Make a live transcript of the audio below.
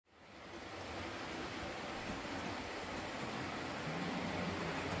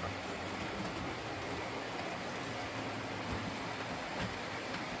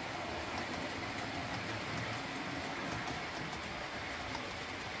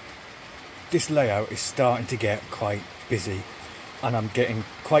this layout is starting to get quite busy, and I'm getting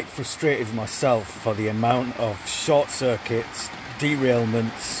quite frustrated myself for the amount of short circuits,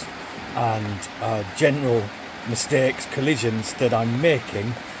 derailments and general mistakes, collisions that I'm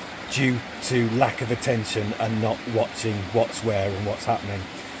making due to lack of attention and not watching what's where and what's happening.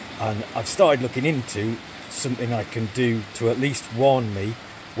 And I've started looking into something I can do to at least warn me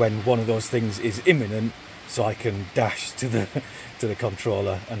when one of those things is imminent, so I can dash to the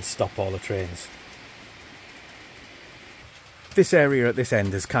controller and stop all the trains. This area at this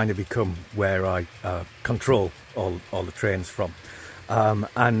end has kind of become where I control all the trains from.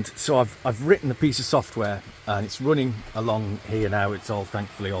 And so I've written a piece of software, and it's running along here now. It's all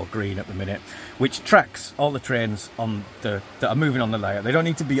thankfully all green at the minute, which tracks all the trains on that are moving on the layout. They don't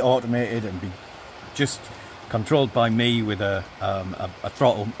need to be automated and be just controlled by me with a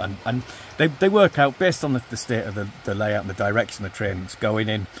throttle, and they work out based on the state of the layout and the direction the train's going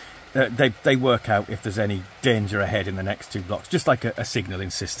in. They work out if there's any danger ahead in the next 2 blocks, just like a signalling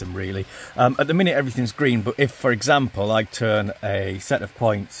system really. At the minute everything's green, but if, for example, I turn a set of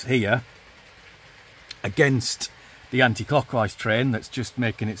points here against the anti-clockwise train that's just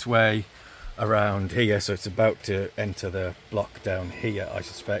making its way around here, so it's about to enter the block down here, I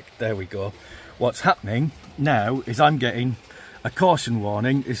suspect. There we go. What's happening now is I'm getting a caution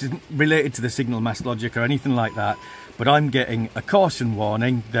warning. This isn't related to the signal mass logic or anything like that, but I'm getting a caution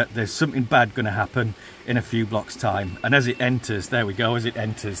warning that there's something bad going to happen in a few blocks time. And as it enters, there we go, as it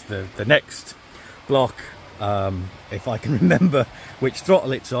enters the next block, if I can remember which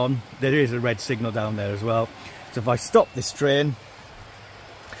throttle it's on, there is a red signal down there as well. So if I stop this train,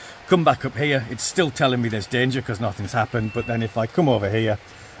 come back up here, it's still telling me there's danger because nothing's happened. But then if I come over here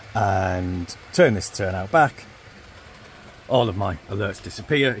and turn this turnout back, all of my alerts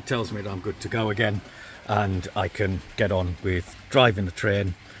disappear. It tells me that I'm good to go again, and I can get on with driving the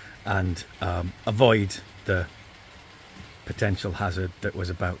train and avoid the potential hazard that was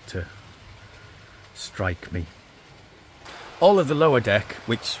about to strike me. All of the lower deck,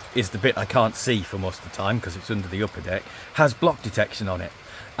 which is the bit I can't see for most of the time because it's under the upper deck, has block detection on it.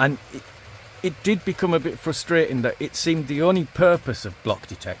 And it did become a bit frustrating that it seemed the only purpose of block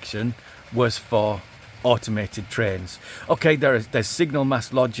detection was for automated trains. Okay, there's signal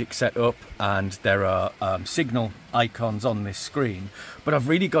mass logic set up and there are signal icons on this screen, but I've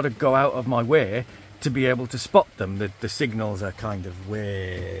really got to go out of my way to be able to spot them. The signals are kind of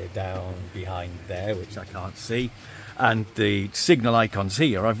way down behind there, which I can't see, and the signal icons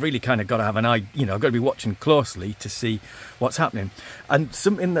here, I've really kind of got to have an eye, you know, I've got to be watching closely to see what's happening. And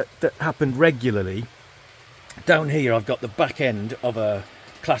something that happened regularly down here, I've got the back end of a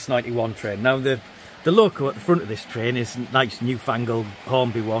Class 91 train. Now the loco at the front of this train is a nice newfangled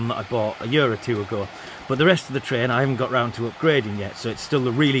Hornby one that I bought a year or 2 ago, but the rest of the train I haven't got round to upgrading yet, so it's still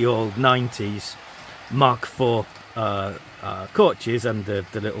the really old 90s Mark IV coaches and the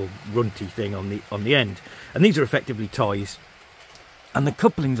little runty thing on the end, and these are effectively toys, and the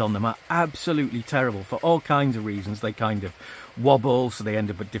couplings on them are absolutely terrible for all kinds of reasons. They kind of wobble, so they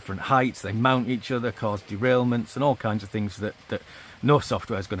end up at different heights, they mount each other, cause derailments and all kinds of things that no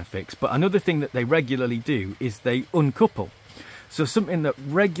software is going to fix. But another thing that they regularly do is they uncouple. So something that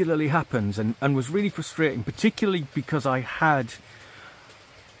regularly happens and was really frustrating, particularly because I had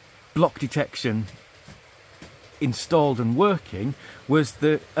block detection installed and working, was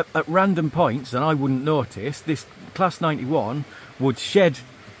that at random points, and I wouldn't notice, this Class 91 would shed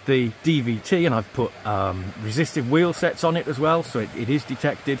the DVT, and I've put resistive wheel sets on it as well, so it is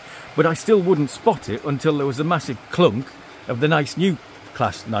detected, but I still wouldn't spot it until there was a massive clunk of the nice new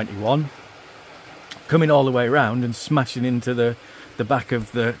Class 91 coming all the way around and smashing into the back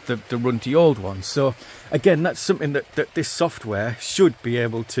of the runty old one. So again, that's something that this software should be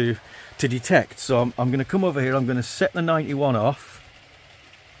able to detect. So I'm going to come over here, I'm going to set the 91 off.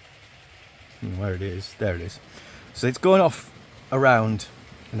 Where it is, there it is. So it's going off around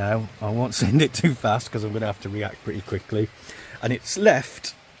now. I won't send it too fast because I'm going to have to react pretty quickly. And it's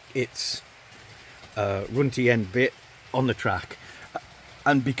left its runty end bit on the track,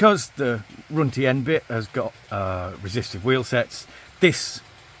 and because the runty end bit has got resistive wheel sets, this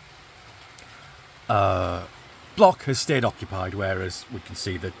block has stayed occupied, whereas we can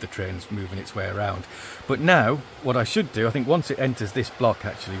see that the train's moving its way around. But now what I should do, I think once it enters this block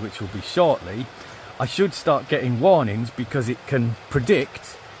actually, which will be shortly, I should start getting warnings, because it can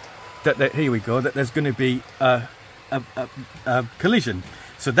predict that here we go, that there's going to be a collision.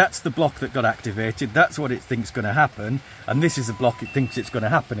 So that's the block that got activated, that's what it thinks is going to happen, and this is the block it thinks it's going to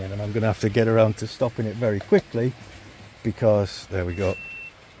happen in, and I'm going to have to get around to stopping it very quickly, because, there we go,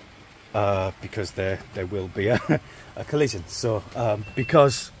 because there will be a collision. So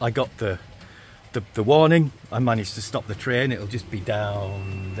because I got the the warning. I managed to stop the train. It'll just be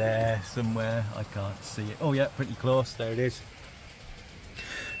down there somewhere. I can't see it. Oh yeah, pretty close. There it is.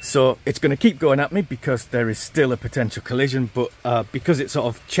 So it's going to keep going at me because there is still a potential collision, but because it sort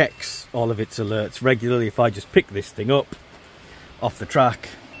of checks all of its alerts regularly, if I just pick this thing up off the track,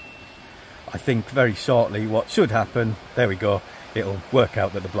 I think very shortly what should happen, there we go, it'll work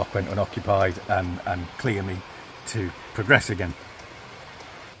out that the block went unoccupied and clear me to progress again.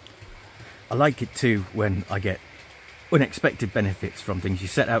 I like it too when I get unexpected benefits from things. You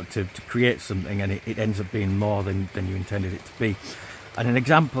set out to create something and it ends up being more than you intended it to be. And an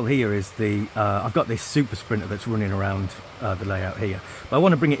example here is I've got this super sprinter that's running around the layout here, but I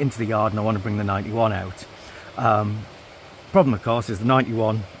want to bring it into the yard and I want to bring the 91 out. Problem of course is the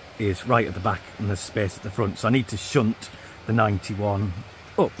 91 is right at the back and there's space at the front, so I need to shunt the 91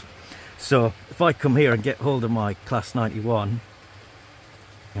 up. So if I come here and get hold of my class 91,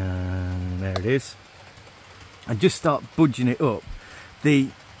 there it is, and just start budging it up,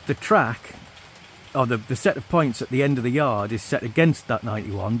 the track, or the set of points at the end of the yard is set against that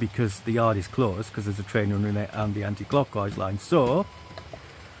 91 because the yard is closed because there's a train running it and the anti-clockwise line. So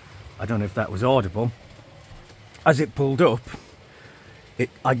I don't know if that was audible. As it pulled up,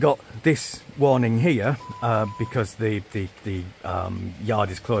 I got this warning here because the yard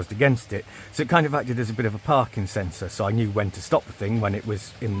is closed against it. So it kind of acted as a bit of a parking sensor. So I knew when to stop the thing when it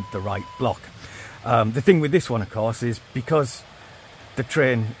was in the right block. The thing with this one, of course, is because the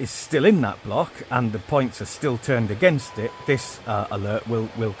train is still in that block and the points are still turned against it, this alert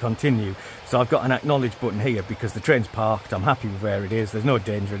will continue. So I've got an acknowledge button here because the train's parked, I'm happy with where it is, there's no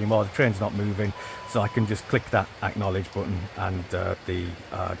danger anymore, the train's not moving, so I can just click that acknowledge button and the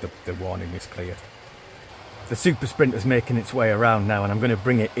warning is cleared. The super sprinter's making its way around now and I'm going to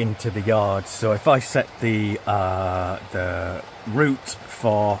bring it into the yard. So if I set the route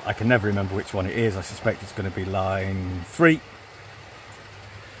for, I can never remember which one it is, I suspect it's going to be line 3.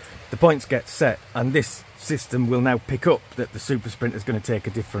 The points get set and this system will now pick up that the super sprinter is going to take a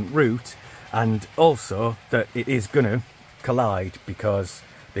different route and also that it is going to collide because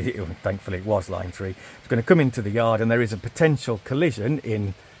thankfully it was line 3. It's going to come into the yard and there is a potential collision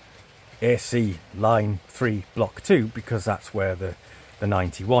in AC line 3 block 2 because that's where the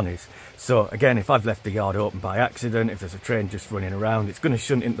 91 is. So again, if I've left the yard open by accident, if there's a train just running around, it's going to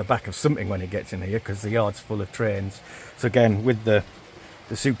shunt into the back of something when it gets in here because the yard's full of trains. So again, with the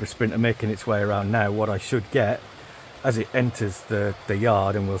super sprinter making its way around now, what I should get as it enters the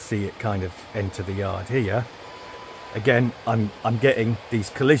yard, and we'll see it kind of enter the yard here, again I'm getting these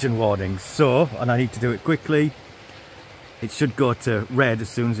collision warnings. So, and I need to do it quickly, it should go to red as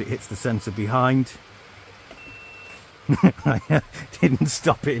soon as it hits the sensor behind. I didn't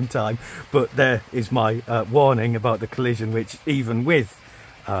stop it in time, but there is my warning about the collision, which even with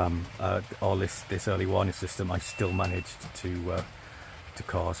all this early warning system I still managed to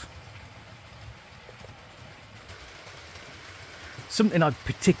cause. Something I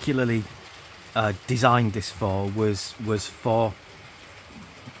particularly designed this for was for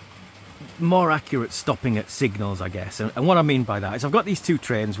more accurate stopping at signals, I guess. And what I mean by that is I've got these two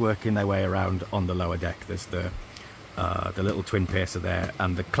trains working their way around on the lower deck. There's the little twin pacer there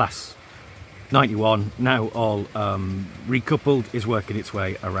and the class 91, now all recoupled, is working its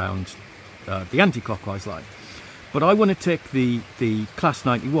way around the anti-clockwise line. But I want to take the class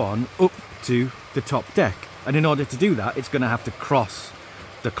 91 up to the top deck, and in order to do that it's going to have to cross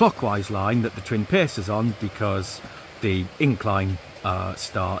the clockwise line that the twin pacer's on because the incline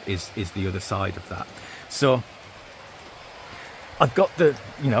start is the other side of that. So I've got the,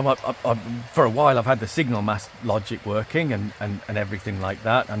 for a while I've had the signal mass logic working and everything like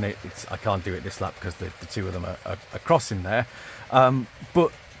that, and I can't do it this lap because the two of them are crossing there,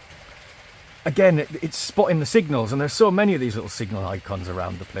 but again, it's spotting the signals, and there's so many of these little signal icons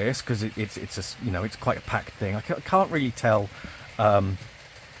around the place because it's quite a packed thing. I can't really tell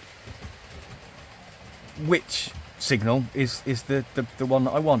which signal is the one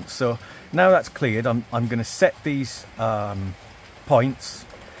that I want. So now that's cleared, I'm going to set these points,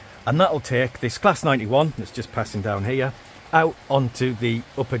 and that'll take this class 91 that's just passing down here out onto the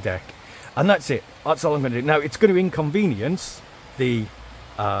upper deck, and that's it. That's all I'm going to do. Now it's going to inconvenience the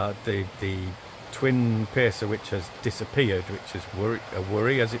twin pacer, which has disappeared, which is a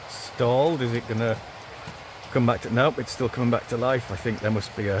worry as it's stalled. Is it going to come back to... Nope, it's still coming back to life. I think there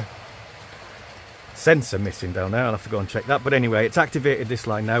must be a sensor missing down there. I'll have to go and check that. But anyway, it's activated this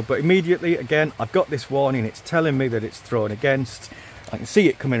line now. But immediately, again, I've got this warning. It's telling me that it's thrown against. I can see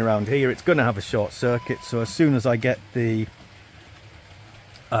it coming around here. It's going to have a short circuit. So as soon as I get the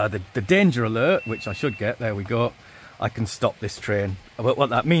danger alert, which I should get, there we go, I can stop this train. But what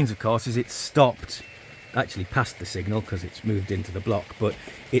that means, of course, is it's stopped actually past the signal because it's moved into the block, but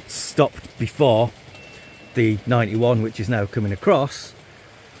it's stopped before the 91, which is now coming across,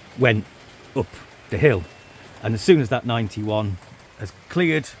 went up the hill. And as soon as that 91 has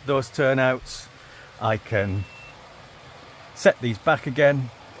cleared those turnouts, I can set these back again,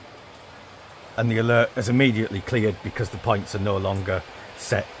 and the alert has immediately cleared because the points are no longer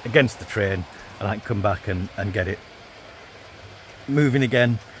set against the train, and I can come back and get it moving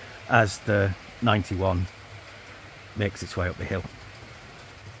again as the 91 makes its way up the hill.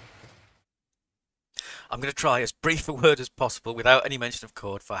 I'm going to try as brief a word as possible without any mention of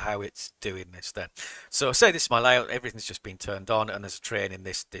code for how it's doing this then. So say this is my layout, everything's just been turned on and there's a train in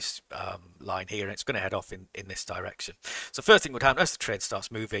this line here and it's going to head off in this direction. So first thing would happen as the train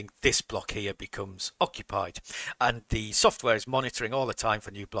starts moving, this block here becomes occupied, and the software is monitoring all the time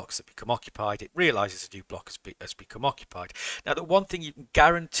for new blocks that become occupied. It realizes a new block has become occupied. Now the one thing you can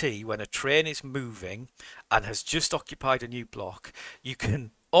guarantee when a train is moving and has just occupied a new block, you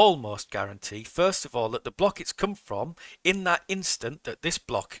can almost guarantee, first of all, that the block it's come from in that instant that this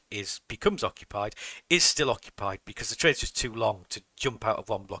block becomes occupied is still occupied, because the train's just too long to jump out of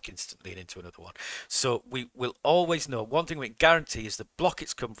one block instantly and into another one. So we will always know, one thing we can guarantee is the block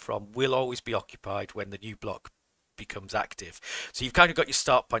it's come from will always be occupied when the new block becomes active. So you've kind of got your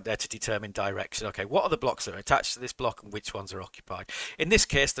start point there to determine direction. Okay, what are the blocks that are attached to this block and which ones are occupied? In this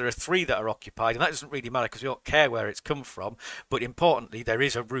case there are 3 that are occupied, and that doesn't really matter because we don't care where it's come from, but importantly there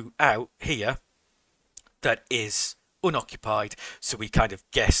is a route out here that is unoccupied, so we kind of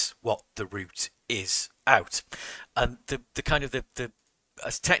guess what the route is out. And the kind of the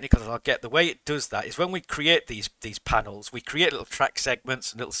as technical as I'll get, the way it does that is when we create these panels, we create little track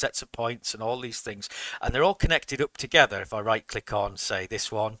segments and little sets of points and all these things, and they're all connected up together. If I right click on, say,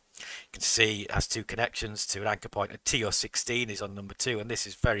 this one, you can see it has 2 connections to an anchor point, and TO16 is on number 2, and this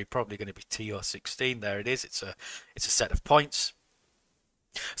is very probably going to be TO16. There it is. It's a set of points.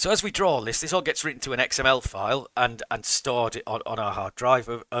 So as we draw all this all gets written to an XML file and stored on our hard drive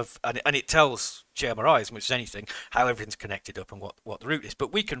and it tells JMRI as much as anything how everything's connected up and what the route is.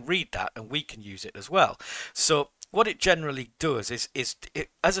 But we can read that and we can use it as well. So what it generally does is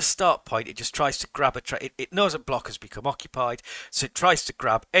as a start point, it just tries to grab a track. It knows a block has become occupied, so it tries to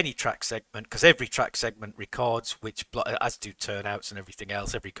grab any track segment, because every track segment records which block, as do turnouts and everything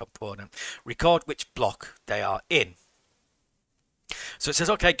else, every component record which block they are in. So it says,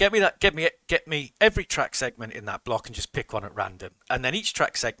 okay, get me every track segment in that block and just pick one at random. And then each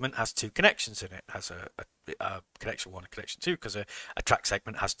track segment has 2 connections in it. It has a connection 1 and connection 2, because a track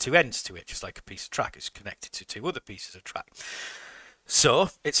segment has 2 ends to it, just like a piece of track is connected to 2 other pieces of track. So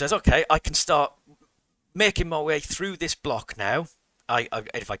it says, okay, I can start making my way through this block now.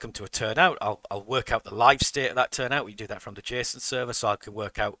 If I come to a turnout, I'll work out the live state of that turnout. We do that from the JSON server, so I can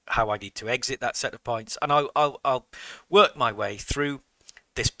work out how I need to exit that set of points, and I'll work my way through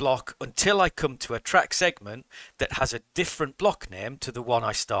this block until I come to a track segment that has a different block name to the one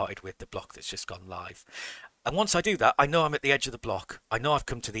I started with, the block that's just gone live. And once I do that, I know I'm at the edge of the block. I know I've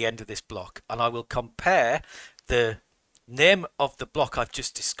come to the end of this block, and I will compare the name of the block I've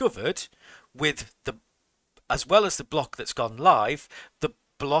just discovered with as well as the block that's gone live, the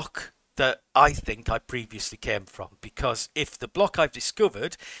block that I think I previously came from. Because if the block I've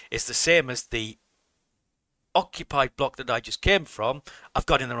discovered is the same as the occupied block that I just came from, I've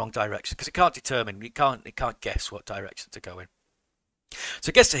gone in the wrong direction, because it can't determine, it can't guess what direction to go in.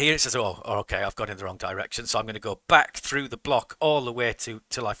 So it gets to here, it says, oh, okay, I've gone in the wrong direction, so I'm going to go back through the block all the way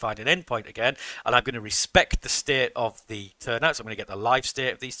till I find an endpoint again, and I'm going to respect the state of the turnouts. I'm going to get the live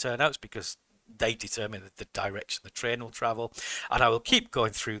state of these turnouts, because they determine the direction the train will travel, and I will keep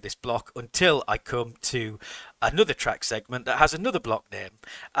going through this block until I come to another track segment that has another block name.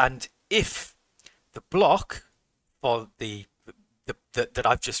 And if the block for that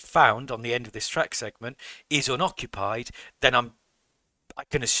I've just found on the end of this track segment is unoccupied, then I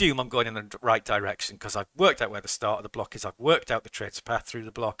can assume I'm going in the right direction, because I've worked out where the start of the block is, I've worked out the train's path through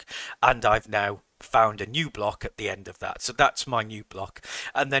the block, and I've now found a new block at the end of that. So that's my new block.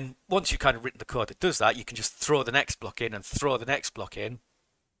 And then once you've kind of written the code that does that, you can just throw the next block in and throw the next block in,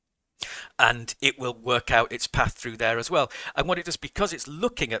 and it will work out its path through there as well. And what it does, because it's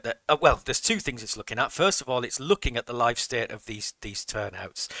looking at the well, there's 2 things it's looking at. First of all, it's looking at the live state of these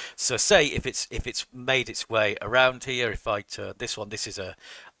turnouts. So say if it's made its way around here, if I turn this one, this is a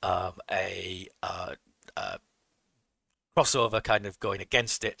crossover kind of going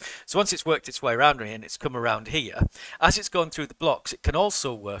against it. So once it's worked its way around and it's come around here, as it's gone through the blocks, it can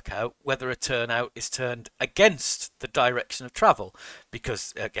also work out whether a turnout is turned against the direction of travel,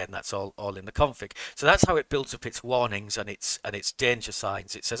 because again, that's all in the config. So that's how it builds up its warnings and its danger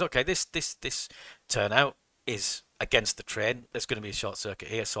signs. It says, okay, this turnout is against the train. There's going to be a short circuit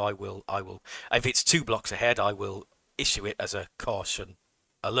here, so I will if it's 2 blocks ahead, I will issue it as a caution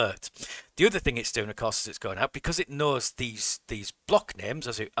alert. The other thing it's doing, of course, as it's going out, because it knows these block names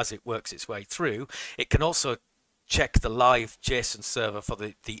as it works its way through, it can also check the live JSON server for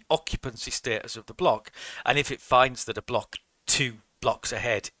the occupancy status of the block, and if it finds that a block 2 blocks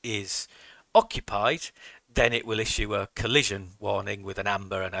ahead is occupied, then it will issue a collision warning with an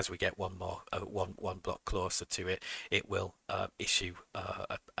amber, and as we get one block closer to it, it will issue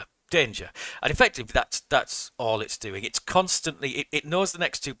a danger. And effectively, that's all it's doing. It's constantly, it knows the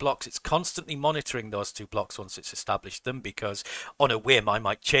next 2 blocks. It's constantly monitoring those 2 blocks once it's established them, because on a whim I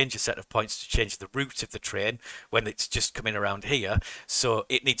might change a set of points to change the route of the train when it's just coming around here. So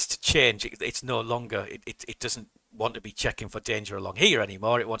it needs to change. It's no longer, it doesn't want to be checking for danger along here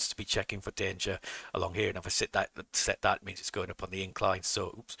anymore. It wants to be checking for danger along here. And if I set that, it means it's going up on the incline.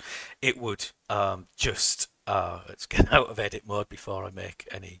 So oops, it would just let's get out of edit mode before I make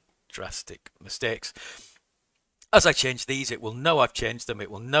any drastic mistakes. As I change these, it will know I've changed them.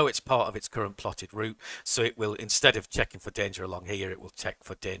 It will know it's part of its current plotted route. So it will, instead of checking for danger along here, it will check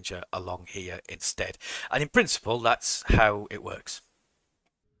for danger along here instead. And in principle, that's how it works.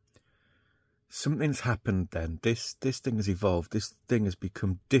 Something's happened then. This thing has evolved. This thing has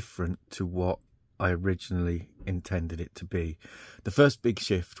become different to what I originally intended it to be. The first big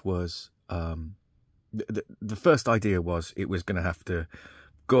shift was, the first idea was it was going to have to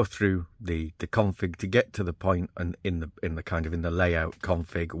go through the config to get to the point and in the layout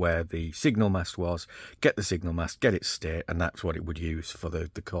config where the signal mast was, get the signal mast, get its state, and that's what it would use for the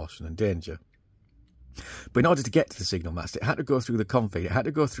caution and danger. But in order to get to the signal mast, it had to go through the config. It had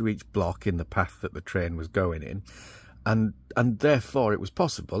to go through each block in the path that the train was going in, and therefore it was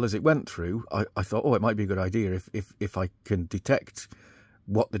possible as it went through. I thought, oh, it might be a good idea if I can detect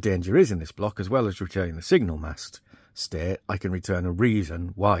what the danger is in this block, as well as returning the signal mast state, I can return a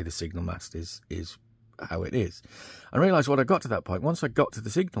reason why the signal mast is how it is. I realised when I got to that point, once I got to the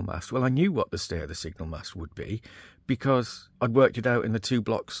signal mast, well, I knew what the state of the signal mast would be, because I'd worked it out in the 2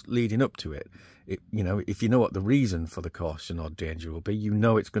 blocks leading up to it. You know, if you know what the reason for the caution or danger will be, you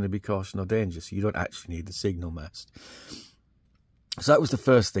know it's going to be caution or danger, so you don't actually need the signal mast. So that was the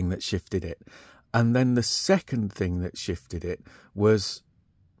first thing that shifted it. And then the second thing that shifted it was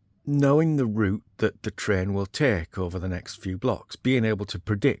knowing the route that the train will take over the next few blocks, being able to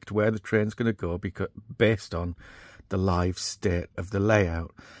predict where the train's going to go based on the live state of the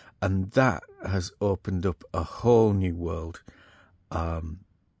layout. And that has opened up a whole new world, and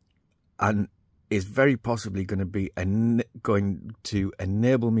is very possibly going to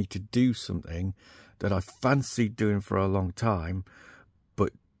enable me to do something that I've fancied doing for a long time,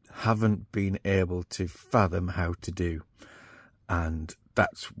 but haven't been able to fathom how to do. And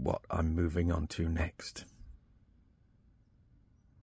that's what I'm moving on to next.